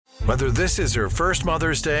Whether this is her first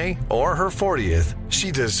Mother's Day or her 40th, she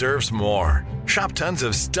deserves more. Shop tons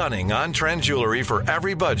of stunning on-trend jewelry for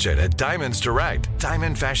every budget at Diamonds Direct.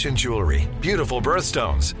 Diamond fashion jewelry, beautiful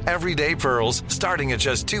birthstones, everyday pearls starting at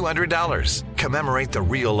just $200. Commemorate the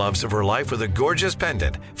real loves of her life with a gorgeous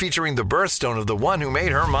pendant featuring the birthstone of the one who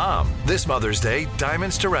made her mom. This Mother's Day,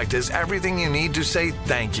 Diamonds Direct is everything you need to say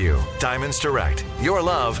thank you. Diamonds Direct. Your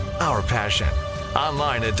love, our passion.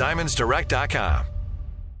 Online at diamondsdirect.com.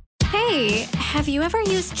 Hey, have you ever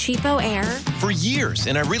used Cheapo Air? For years,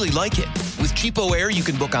 and I really like it. With Cheapo Air, you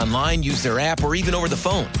can book online, use their app, or even over the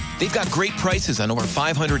phone. They've got great prices on over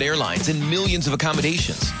 500 airlines and millions of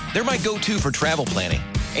accommodations. They're my go-to for travel planning.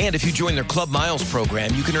 And if you join their Club Miles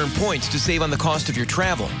program, you can earn points to save on the cost of your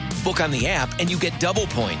travel. Book on the app, and you get double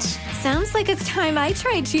points. Sounds like it's time I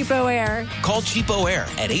tried Cheapo Air. Call Cheapo Air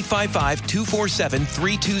at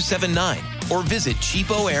 855-247-3279 or visit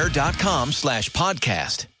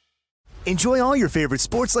cheapoair.com/podcast. Enjoy all your favorite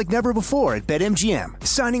sports like never before at BetMGM.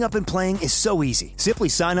 Signing up and playing is so easy. Simply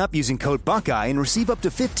sign up using code Buckeye and receive up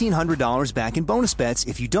to $1,500 back in bonus bets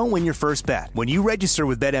if you don't win your first bet. When you register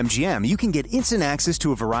with BetMGM, you can get instant access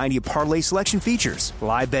to a variety of parlay selection features,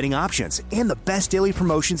 live betting options, and the best daily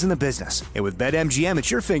promotions in the business. And with BetMGM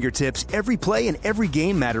at your fingertips, every play and every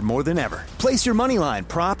game matter more than ever. Place your moneyline,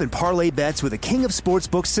 prop, and parlay bets with the king of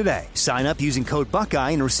sportsbooks today. Sign up using code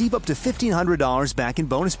Buckeye and receive up to $1,500 back in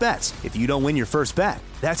bonus bets if you don't win your first bet.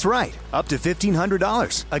 That's right, up to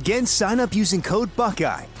 $1,500. Again, sign up using code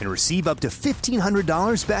Buckeye and receive up to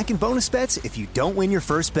 $1,500 back in bonus bets if you don't win your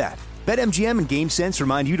first bet. BetMGM and GameSense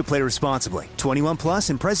remind you to play responsibly. 21 plus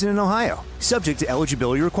and present in Ohio. Subject to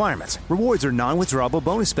eligibility requirements. Rewards are non-withdrawable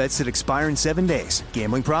bonus bets that expire in 7 days.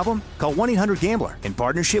 Gambling problem? Call 1-800-GAMBLER in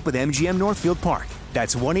partnership with MGM Northfield Park.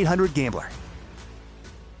 That's 1-800-GAMBLER.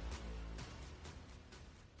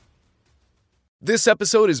 This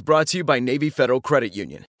episode is brought to you by Navy Federal Credit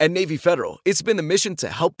Union. At Navy Federal, it's been the mission to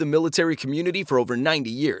help the military community for over 90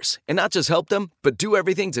 years. And not just help them, but do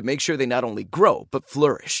everything to make sure they not only grow, but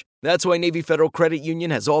flourish. That's why Navy Federal Credit Union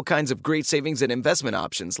has all kinds of great savings and investment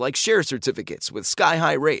options like share certificates with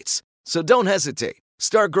sky-high rates. So don't hesitate.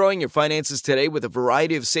 Start growing your finances today with a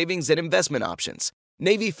variety of savings and investment options.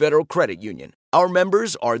 Navy Federal Credit Union. Our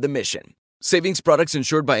members are the mission. Savings products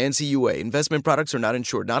insured by NCUA. Investment products are not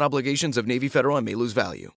insured, not obligations of Navy Federal and may lose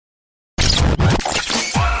value. 2,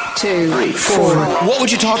 3, 4. What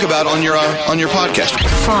would you talk about on your podcast?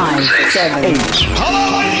 5, 7, 8.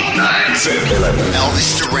 Hello? 9, 10, 11.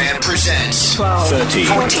 Elvis Duran presents 12, 13,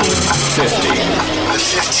 14, 15. The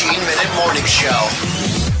 15-minute morning show.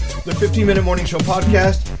 The 15-minute morning show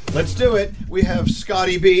podcast. Let's do it. We have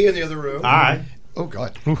Scotty B in the other room. All right. Oh,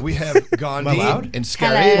 God. We have Gandhi and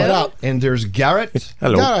Scary. Hello. What up? And there's Garrett.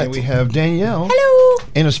 Hello. Garrett. And we have Danielle. Hello.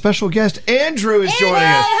 And a special guest, Andrew, is joining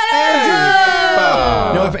us.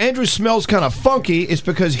 Hello. Now, if Andrew smells kind of funky, it's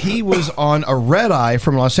because he was on a red eye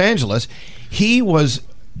from Los Angeles. He was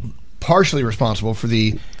partially responsible for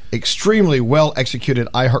the extremely well-executed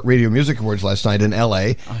iHeartRadio Music Awards last night in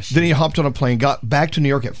L.A. Then he hopped on a plane, got back to New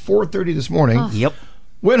York at 4:30 this morning. Yep.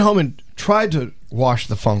 Went home and tried to wash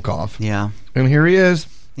the funk off. Yeah. And here he is.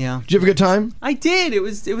 Yeah. Did you have a good time? I did. It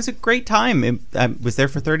was a great time. I was there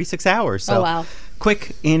for 36 hours. So Oh, wow.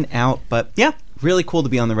 Quick in, out. But yeah, really cool to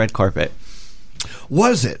be on the red carpet.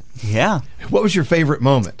 Was it? Yeah. What was your favorite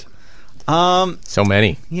moment? So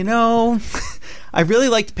many. You know, I really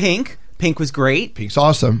liked Pink. Pink was great. Pink's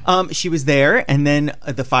awesome. She was there, and then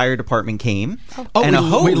the fire department came, and a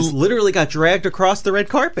hose literally got dragged across the red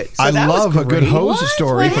carpet. So I that love was a good great. hose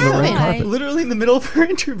story What from the red happened? carpet. Literally in the middle of her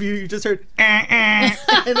interview, you just heard, and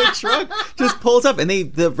a truck just pulls up, and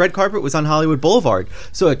the red carpet was on Hollywood Boulevard.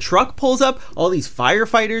 So a truck pulls up, all these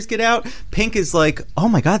firefighters get out. Pink is like, oh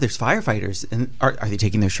my God, there's firefighters. And are they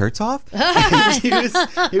taking their shirts off?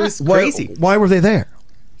 it was crazy. Why were they there?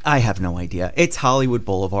 I have no idea. It's Hollywood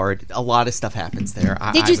Boulevard. A lot of stuff happens there.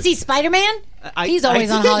 Did you see Spider-Man? He's always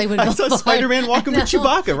on Hollywood I Boulevard. saw Spider-Man walking with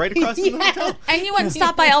Chewbacca right across the hotel. And you went and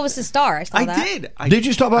stopped by Elvis's star. I saw that. did. Did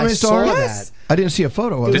you stop by my store? Yes. I didn't see a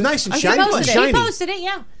photo of it. It was nice and He shiny. posted it. He posted it,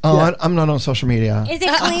 yeah. Oh, I'm not on social media. Is it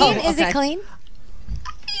clean? Is it clean?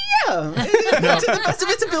 Yeah. To the best of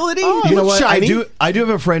its ability. You know what? shiny. I do have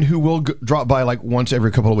a friend who will drop by like once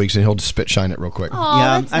every couple of weeks, and he'll just spit shine it real quick. Oh,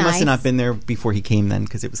 Yeah, that's I must have nice. not been there before he came then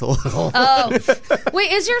because it was a little. Oh.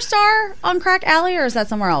 Wait, is your star on Crack Alley or is that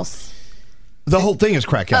somewhere else? The whole thing is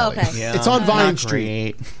Crack Alley. okay. Yeah, It's on Vine not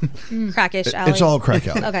Street. great. Crackish alley. It's all Crack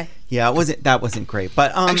Alley. Okay. Yeah, that wasn't great.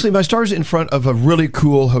 But Actually, my star's in front of a really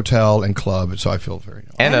cool hotel and club, so I feel very.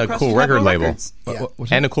 And a across cool from record Capitol label. Records.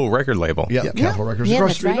 And a cool record label. Yeah, Capitol Records. Yeah, Across the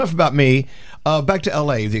that's street. right. Enough about me. Back to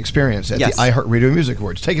L.A., the experience at Yes. the iHeartRadio Music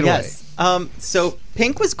Awards. Take it Yes. So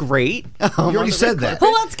Pink was great. You already said that. Who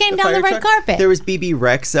else came down the red carpet? There was BB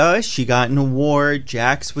Rexa. She got an award.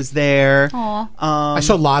 Jax was there. Aw. I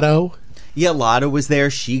saw Lotto. Yeah, Lotto was there.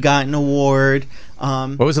 She got an award.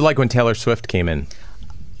 What was it like when Taylor Swift came in?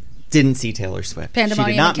 Didn't see Taylor Swift. Pandemonium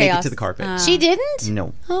She did not and make it chaos. to the carpet. She didn't?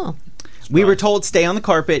 No. Oh. We were told stay on the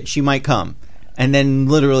carpet. She might come. And then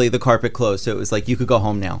literally the carpet closed. So it was like, you could go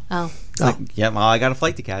home now. Oh. It's like, yeah, well, I got a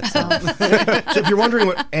flight to catch. So. So if you're wondering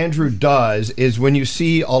what Andrew does, is when you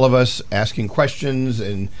see all of us asking questions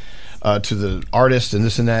and to the artist and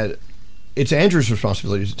this and that, it's Andrew's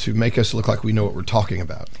responsibility to make us look like we know what we're talking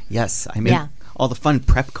about. Yes, I made all the fun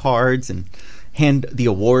prep cards and hand the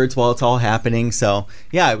awards while it's all happening. So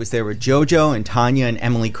yeah, I was there with JoJo and Tanya and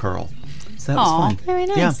Emily Curl. So that was fun. Very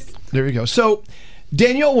nice. Yeah. There you go. So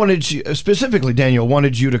Danielle wanted you, specifically Danielle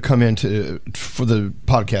wanted you to come in for the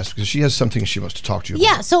podcast because she has something she wants to talk to you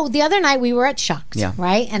about. Yeah, so the other night we were at Shucks, Yeah.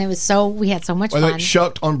 right? And it was we had so much By the way, fun.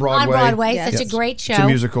 Shucked on Broadway. On Broadway, Yes. such a great show. It's a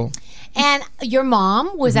musical. And your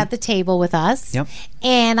mom was at the table with us. Yep.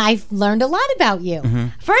 And I learned a lot about you.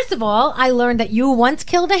 Mhm. First of all, I learned that you once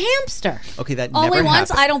killed a hamster. Okay, that Only never once?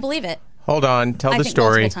 happened. I don't believe it. Hold on. Tell I the think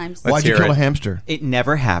story. multiple times. Let's Why'd you hear kill it. a hamster? It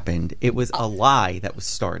never happened. It was a lie that was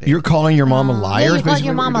started. You're calling your mom a liar? Yeah, is you called basically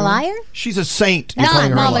your what mom a you're doing? liar? She's a saint. You're Not calling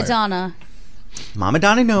her a Mama liar. Donna. Mama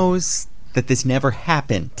Donna knows that this never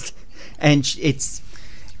happened. And it's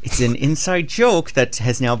an inside joke that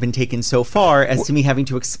has now been taken so far as to me having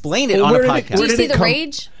to explain it on a podcast. Do you see the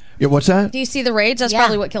rage? Yeah, what's that? Do you see the rage? That's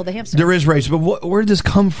probably what killed the hamster. There is race, but where did this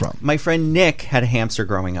come from? My friend Nick had a hamster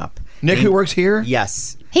growing up. Nick, who works here?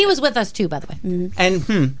 Yes. He was with us too, by the way.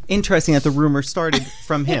 And interesting that the rumor started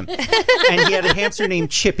from him. And he had a hamster named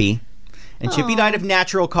Chippy. And Chippy died of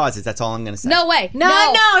natural causes. That's all I'm going to say. No way. No.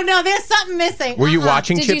 There's something missing. Were you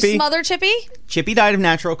watching Did Chippy? you smother Chippy? Chippy died of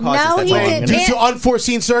natural causes. No, That's he all I'm didn't. gonna Due say. to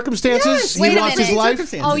unforeseen circumstances, Wait he a lost his minute.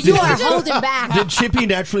 life. Oh, you are holding back. Did Chippy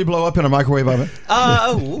naturally blow up in a microwave oven?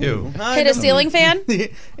 Hit a ceiling fan?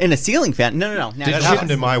 In a ceiling fan? No. That happened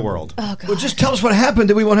in my world. Oh, God. Well, just tell us what happened.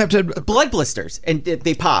 Then we won't have to. Blood blisters, and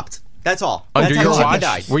they popped. That's all. Under That's your how Chippy watch?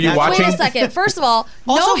 died. Were you Natural watching? Wait a second. First of all,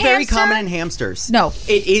 Also no very hamster. common in hamsters. No.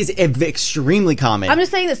 It is extremely common. I'm just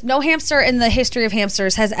saying this. No hamster in the history of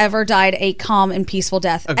hamsters has ever died a calm and peaceful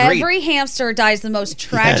death. Agreed. Every hamster dies the most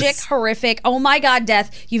tragic, Yes. horrific, oh my God, death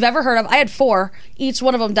you've ever heard of. I had 4. Each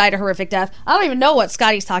one of them died a horrific death. I don't even know what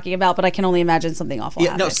Scotty's talking about, but I can only imagine something awful Yeah,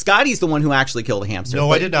 no, happened. Scotty's the one who actually killed a hamster. No,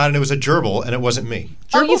 but I did not, and it was a gerbil, and it wasn't me.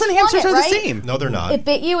 Oh, you Gerbils and flung hamsters it, are right? the same. No, they're not. It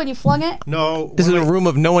bit you and you flung it? No. This is a room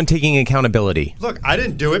of no one taking accountability. Look, I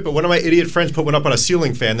didn't do it, but one of my idiot friends put one up on a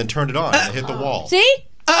ceiling fan, then turned it on, and it hit the wall. See?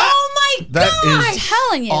 Oh my That God! is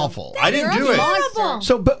telling you. awful. I didn't do it. Horrible.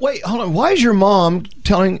 So, but wait, hold on. Why is your mom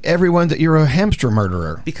telling everyone that you're a hamster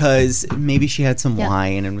murderer? Because maybe she had some Yeah.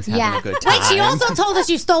 wine and was having Yeah. a good time. Wait, she also told us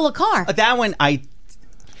you stole a car. That one,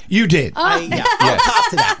 You did. I'll cop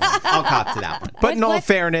to that one. I'll cop to that one. But in all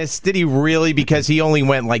fairness, did he really? Because he only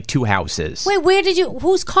went like 2 houses. Wait,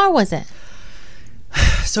 whose car was it?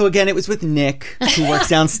 So again, it was with Nick, who works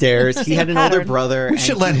downstairs. He had an older brother. We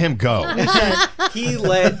should let him go.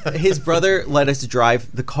 His brother let us drive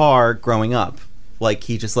the car growing up. Like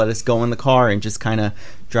he just let us go in the car and just kind of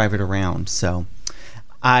drive it around. So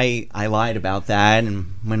I lied about that, and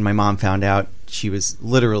when my mom found out, she was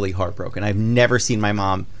literally heartbroken. I've never seen my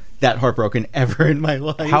mom that heartbroken ever in my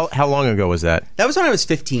life. How long ago was that? That was when I was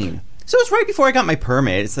 15. So it was right before I got my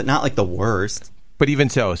permit. It's not like the worst. But even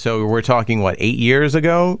so we're talking, what, 8 years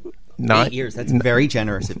ago? 8 years. That's very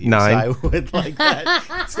generous of you. 9. So I would like that.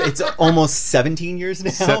 It's almost 17 years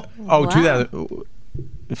now.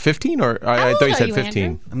 2015 or I thought you said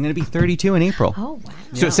 15. I'm going to be 32 in April. Oh, wow.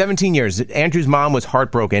 So 17 years. Andrew's mom was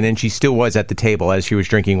heartbroken, and she still was at the table as she was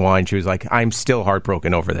drinking wine. She was like, I'm still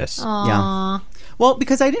heartbroken over this. Yeah. Well,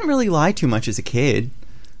 because I didn't really lie too much as a kid.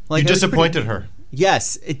 Like You I was disappointed her.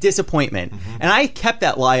 Yes, disappointment. And I kept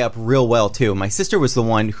that lie up real well, too. My sister was the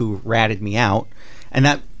one who ratted me out.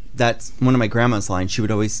 And that's one of my grandma's lines. She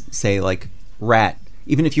would always say, like, rat.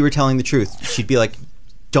 Even if you were telling the truth, she'd be like,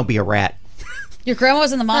 don't be a rat. Your grandma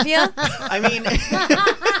was in the mafia? I mean...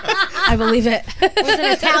 I believe it. It was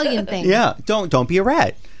an Italian thing. Yeah, don't be a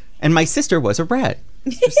rat. And my sister was a rat.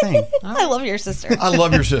 Just saying. I love your sister. I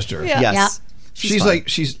love your sister. Yeah. Yes. She's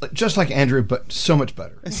just like Andrew, but so much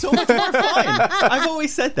better. So much more fun. I've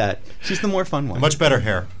always said that. She's the more fun one. Much better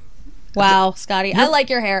hair. Wow, Scotty, I like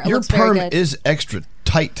your hair. It Your looks very perm good. is extra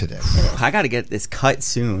tight today. I got to get this cut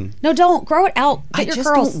soon. No, don't grow it out. Get I your just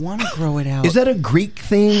curls. don't want to grow it out. Is that a Greek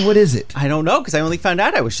thing? What is it? I don't know because I only found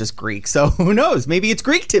out I was just Greek. So who knows? Maybe it's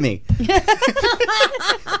Greek to me.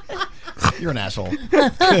 You're an asshole.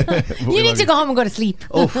 You need to go home and go to sleep.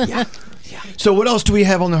 Oh, yeah. So what else do we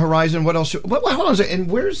have on the horizon? What else? Hold on a second.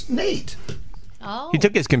 And where's Nate? Oh, He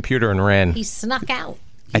took his computer and ran. he snuck out.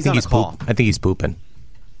 I think on a he's call. I think he's pooping.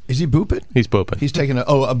 Is he booping? He's pooping. He's taking a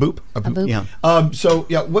boop? A boop. Yeah. So,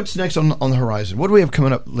 what's next on the horizon? What do we have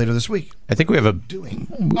coming up later this week? I think we have a.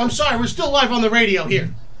 I'm sorry, we're still live on the radio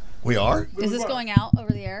here. We are? Is this going out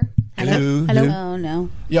over the air? Hello? Oh, no.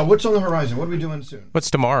 Yeah, what's on the horizon? What are we doing soon? What's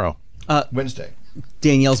tomorrow? Wednesday.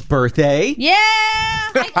 Danielle's birthday. Yeah.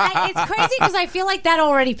 It's crazy because I feel like that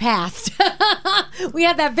already passed. We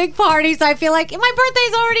had that big party, so I feel like my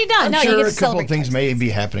birthday's already done. I'm sure a couple of things may be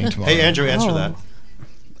happening tomorrow. Hey, Andrew, answer that.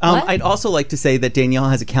 I'd also like to say that Danielle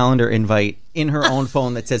has a calendar invite in her own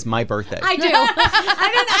phone that says my birthday. I do. I don't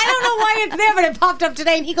know why it's there, but it popped up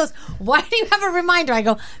today. And he goes, "Why do you have a reminder?" I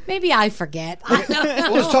go, "Maybe I forget."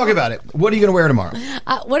 Well, let's talk about it. What are you going to wear tomorrow?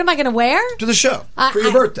 What am I going to wear? To the show for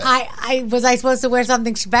your birthday. Was I supposed to wear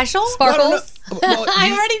something special? Sparkles? Well,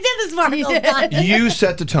 I already did the sparkles. Don. You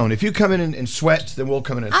set the tone. If you come in sweats, then we'll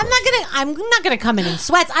come in sweats. I'm not gonna come in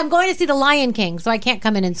sweats. I'm going to see the Lion King, so I can't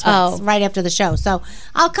come in sweats right after the show. So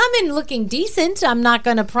I'll come in looking decent. I'm not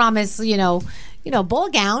gonna promise, ball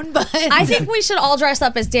gown, but I think we should all dress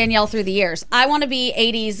up as Danielle through the years. I want to be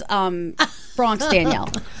 80s Bronx Danielle.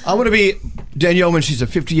 I want to be Danielle when she's a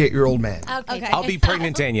 58-year-old man. Okay. I'll be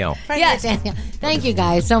pregnant Danielle. Yes. Danielle. Thank you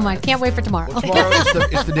guys so much. Can't wait for tomorrow. Well, tomorrow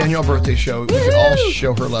it's the Danielle birthday show. We can all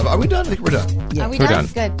show her love. Are we done? I think we're done. Yeah. Are we We're done?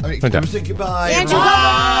 done. Good. I mean, We're done. Say goodbye. Andrew,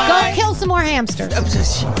 go kill some more hamsters.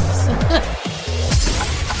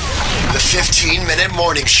 The 15-minute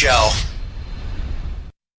morning show.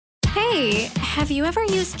 Hey, have you ever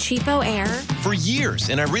used Cheapo Air? For years,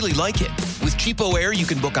 and I really like it. With Cheapo Air, you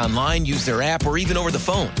can book online, use their app, or even over the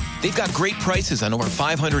phone. They've got great prices on over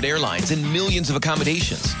 500 airlines and millions of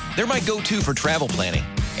accommodations. They're my go-to for travel planning.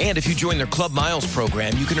 And if you join their Club Miles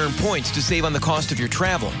program, you can earn points to save on the cost of your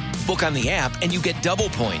travel. Book on the app, and you get double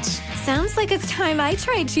points. Sounds like it's time I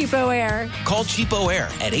tried Cheapo Air. Call Cheapo Air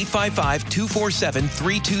at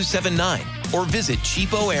 855-247-3279 or visit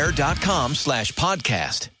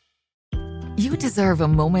cheapoair.com/podcast. You deserve a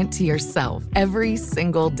moment to yourself every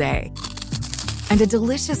single day. And a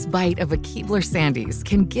delicious bite of a Keebler Sandies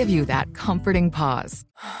can give you that comforting pause.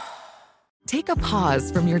 Take a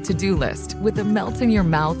pause from your to-do list with the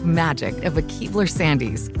melt-in-your-mouth magic of a Keebler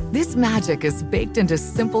Sandies. This magic is baked into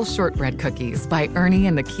simple shortbread cookies by Ernie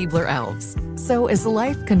and the Keebler Elves. So as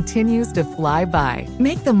life continues to fly by,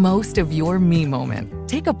 make the most of your me moment.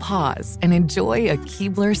 Take a pause and enjoy a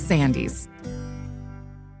Keebler Sandies.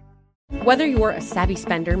 Whether you're a savvy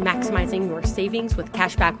spender maximizing your savings with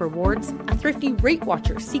cashback rewards, a thrifty rate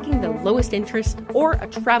watcher seeking the lowest interest, or a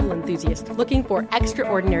travel enthusiast looking for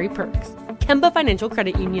extraordinary perks, Kemba Financial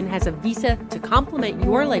Credit Union has a visa to complement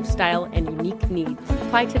your lifestyle and unique needs.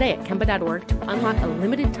 Apply today at Kemba.org to unlock a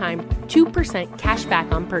limited time 2% cash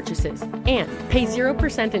back on purchases and pay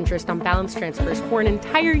 0% interest on balance transfers for an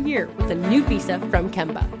entire year with a new visa from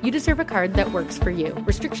Kemba. You deserve a card that works for you.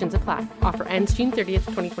 Restrictions apply. Offer ends June 30th,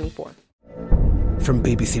 2024. From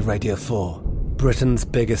BBC Radio 4, Britain's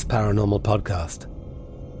biggest paranormal podcast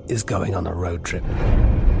is going on a road trip.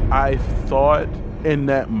 I thought in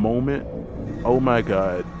that moment, oh my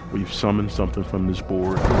God, we've summoned something from this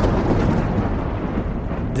board.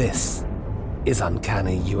 This is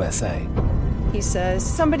Uncanny USA. He says,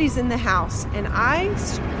 somebody's in the house, and I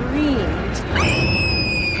screamed.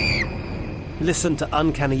 Listen to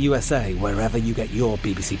Uncanny USA wherever you get your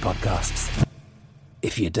BBC podcasts,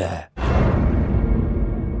 if you dare.